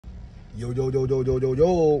Yo,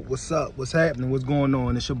 what's up? What's happening? What's going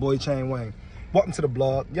on? It's your boy Chain Wayne. Welcome to the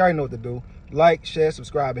blog. You already know what to do. Like, share,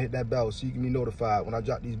 subscribe, and hit that bell so you can be notified when I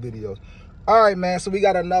drop these videos. All right, man, so we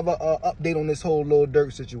got another update on this whole Lil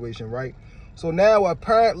Durk situation, right? So now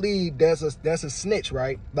apparently there's a snitch,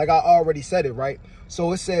 right? Like I already said it, right?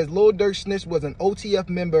 So it says Lil Durk snitch was an OTF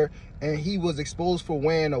member and he was exposed for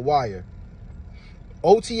wearing a wire.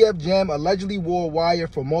 OTF Jam allegedly wore wire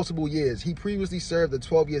for multiple years. He previously served a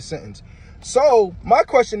 12-year sentence. So my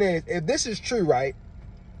question is, if this is true, right?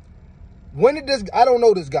 When did this, I don't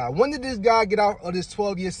know this guy. When did this guy get out of this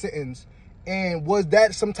 12-year sentence? And was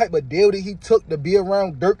that some type of deal that he took to be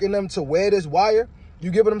around Durk and them to wear this wire? You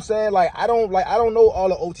get what I'm saying? I don't know all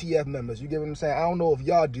the OTF members. You get what I'm saying? I don't know if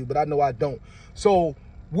y'all do, but I know I don't. So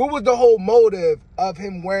what was the whole motive of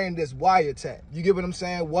him wearing this wiretap? You get what I'm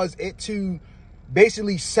saying? Was it to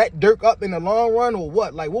basically set Durk up in the long run or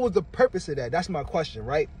what? Like, what was the purpose of that? That's my question,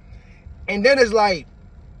 right? And then it's like,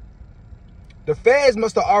 the feds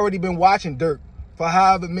must have already been watching Durk for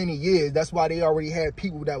however many years. That's why they already had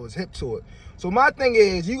people that was hip to it. So my thing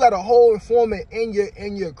is, you got a whole informant in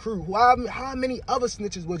your crew. How many other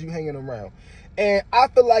snitches was you hanging around? And I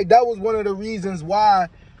feel like that was one of the reasons why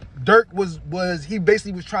Durk he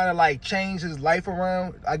basically was trying to like change his life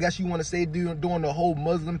around. I guess you want to say doing the whole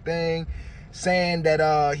Muslim thing, saying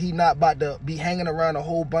that he not about to be hanging around a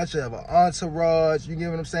whole bunch of entourage. You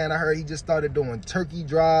get what I'm saying? I heard he just started doing turkey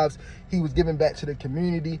drives. He was giving back to the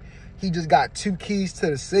community. He just got 2 keys to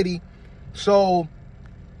the city. So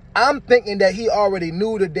I'm thinking that he already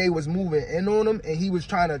knew that they was moving in on him and he was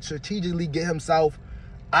trying to strategically get himself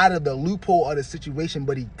out of the loophole of the situation,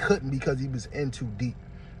 but he couldn't because he was in too deep.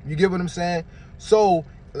 You get what I'm saying? So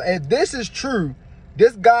if this is true,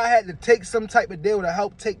 this guy had to take some type of deal to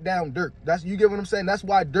help take down Durk. You get what I'm saying? That's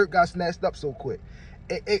why Durk got snatched up so quick.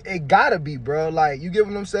 It gotta be, bro. Like, you get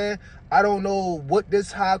what I'm saying? I don't know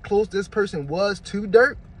how close this person was to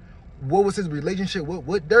Durk. What was his relationship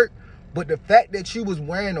with Durk? But the fact that you was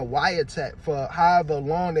wearing a wiretap for however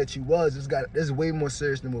long that you was, it's way more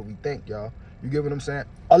serious than what we think, y'all. You get what I'm saying?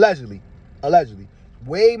 Allegedly.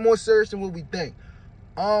 Way more serious than what we think.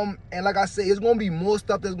 And like I said, it's gonna be more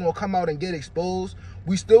stuff that's gonna come out and get exposed.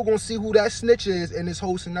 We still gonna see who that snitch is in this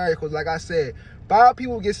whole scenario. Because like I said, 5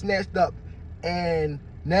 people get snatched up, and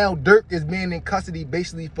now Durk is being in custody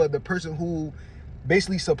basically for the person who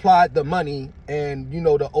basically supplied the money and, you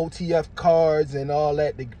know, the OTF cards and all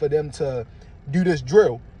that for them to do this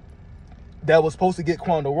drill that was supposed to get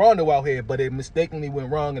Quando Rondo out here, but it mistakenly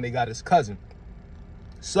went wrong and they got his cousin.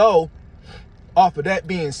 So off of that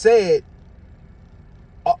being said,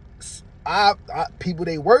 people,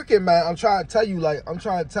 they working, man. I'm trying to tell you,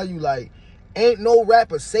 like, ain't no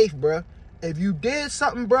rapper safe, bro. If you did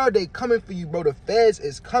something, bro, they coming for you, bro. The feds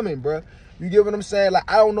is coming, bro. You get what I'm saying? Like,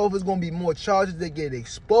 I don't know if it's gonna be more charges that get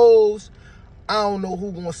exposed. I don't know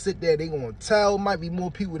who gonna sit there. They gonna tell. Might be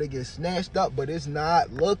more people that get snatched up, but it's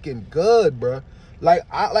not looking good, bro.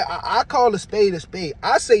 I call a spade a spade.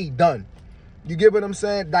 I say done. You get what I'm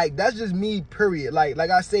saying? Like, that's just me, period. Like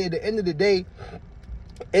I say, at the end of the day,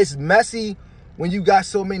 it's messy when you got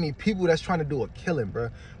so many people that's trying to do a killing, bro.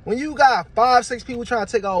 When you got 5, 6 people trying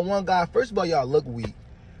to take out one guy, first of all, y'all look weak.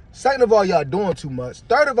 Second of all, y'all doing too much.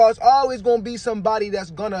 Third of all, it's always gonna be somebody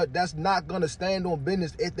that's not gonna stand on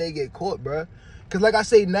business if they get caught, bro. Cause like I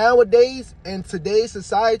say, nowadays in today's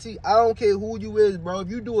society, I don't care who you is, bro. If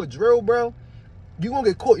you do a drill, bro, you gonna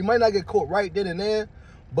get caught. You might not get caught right then and there,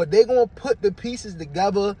 but they gonna put the pieces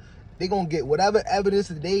together. They gonna get whatever evidence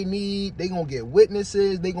that they need. They gonna get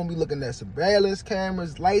witnesses. They gonna be looking at surveillance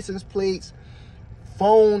cameras, license plates,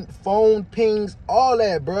 phone pings, all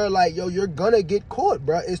that, bro. Like, yo, you're gonna get caught,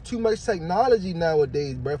 bro. It's too much technology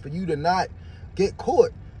nowadays, bro, for you to not get caught.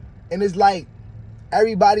 And it's like,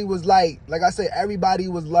 everybody was like I said, everybody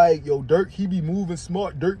was like, yo, Durk, he be moving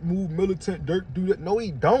smart. Durk move militant. Durk do that. No, he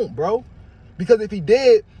don't, bro. Because if he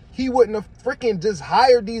did, he wouldn't have freaking just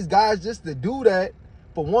hired these guys just to do that,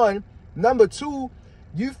 for one. Number 2,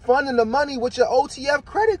 you funding the money with your OTF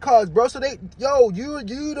credit cards, bro. So you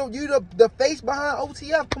the face behind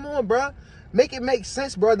OTF. Come on, bro. Make it make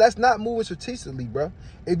sense, bro. That's not moving strategically, bro.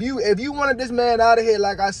 If you wanted this man out of here,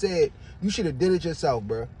 like I said, you should have did it yourself,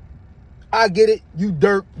 bro. I get it. You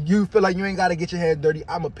Durk. You feel like you ain't got to get your hands dirty.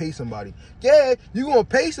 I'm going to pay somebody. Yeah, you going to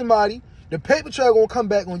pay somebody. The paper trail going to come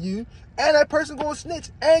back on you. And that person going to snitch.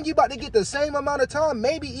 And you about to get the same amount of time,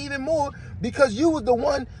 maybe even more, because you was the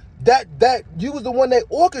one that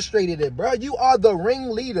orchestrated it, bro. You are the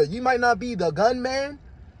ringleader. You might not be the gunman,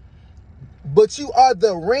 but you are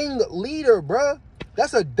the ringleader, bro.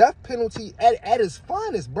 That's a death penalty at its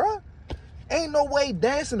finest, bro. Ain't no way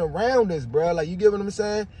dancing around this, bro. Like, you get what I'm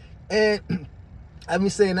saying? And I've been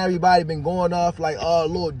saying everybody been going off like, oh,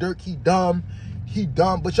 Lord Durk, he dumb.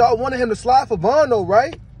 But y'all wanted him to slide for Von though,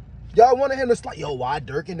 right? Y'all wanted him to slide. Yo, why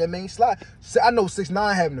Durk and them ain't slide? I know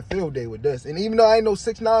 6ix9ine having a field day with this. And even though I ain't no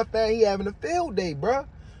 6ix9ine fan, he having a field day, bruh.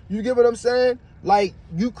 You get what I'm saying? Like,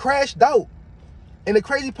 you crashed out. And the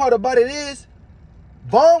crazy part about it is,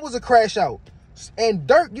 Von was a crash out. And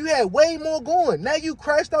Durk, you had way more going. Now you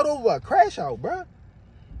crashed out over a crash out, bruh.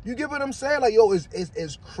 You get what I'm saying? Like, yo,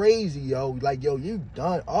 it's crazy, yo. Like, yo, you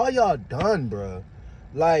done. All y'all done, bruh.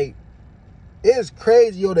 Like, it's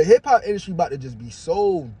crazy, yo. The hip-hop industry about to just be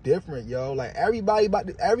so different, yo. Like, everybody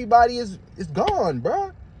is gone,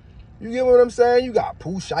 bruh. You get what I'm saying? You got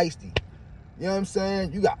Pooh Shiesty. You know what I'm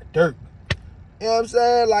saying? You got Durk. You know what I'm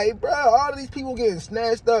saying? Like, bro, all of these people getting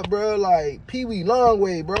snatched up, bro. Like, Pee Wee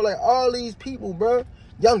Longway, bro. Like, all these people, bro.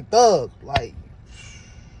 Young Thug. Like,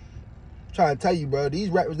 trying to tell you, bro. These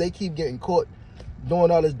rappers, they keep getting caught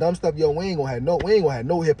doing all this dumb stuff. Yo, we ain't gonna have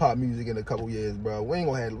no hip-hop music in a couple years, bro. We ain't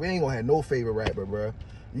gonna have no favorite rapper, bro.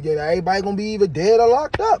 You get everybody gonna be either dead or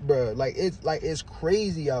locked up, bro. It's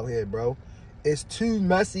crazy out here, bro. It's too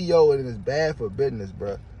messy, yo, and it's bad for business,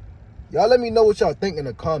 bro. Y'all let me know what y'all think in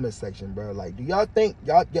the comment section, bro. Like, do y'all think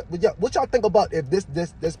what y'all think about if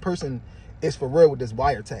this person is for real with this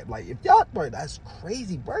wiretap? Like, if y'all, bro, that's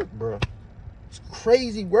crazy work, bro. It's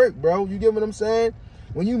crazy work, bro. You get what I'm saying?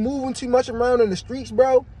 When you moving too much around in the streets,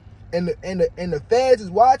 bro, and the feds is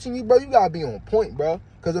watching you, bro, you gotta be on point, bro.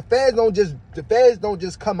 Cause the feds don't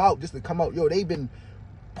just come out just to come out. Yo, they've been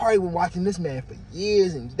probably been watching this man for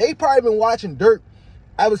years, and they probably been watching Durk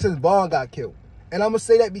ever since Von got killed. And I'm going to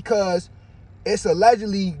say that because it's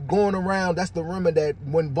allegedly going around. That's the rumor that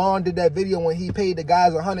when Von did that video, when he paid the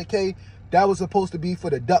guys $100K, that was supposed to be for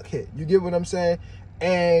the duck hit. You get what I'm saying?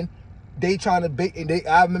 And they trying to bait. And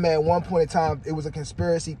I remember at one point in time, it was a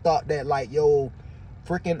conspiracy thought that, like, yo,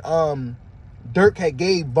 freaking Durk had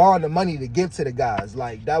gave Von the money to give to the guys.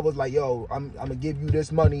 Like, that was like, yo, I'm going to give you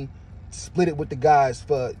this money, split it with the guys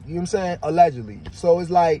for, you know what I'm saying? Allegedly. So it's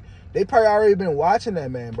like, they probably already been watching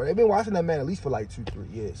that man, bro. They've been watching that man at least for like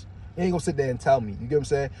 2-3 years. They ain't gonna sit there and tell me. You get what I'm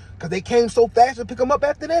saying? Because they came so fast to pick him up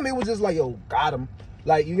after them. It was just like, yo, got him.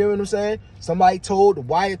 Like, you get what I'm saying? Somebody told the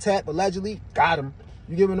wiretap, allegedly, got him.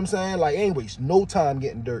 You get what I'm saying? Like, ain't waste no time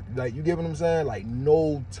getting Durk. Like, you get what I'm saying? Like,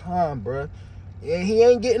 no time, bro. And he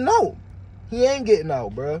ain't getting out. He ain't getting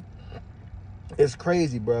out, bro. It's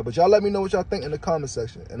crazy, bro. But y'all let me know what y'all think in the comment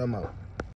section, and I'm out.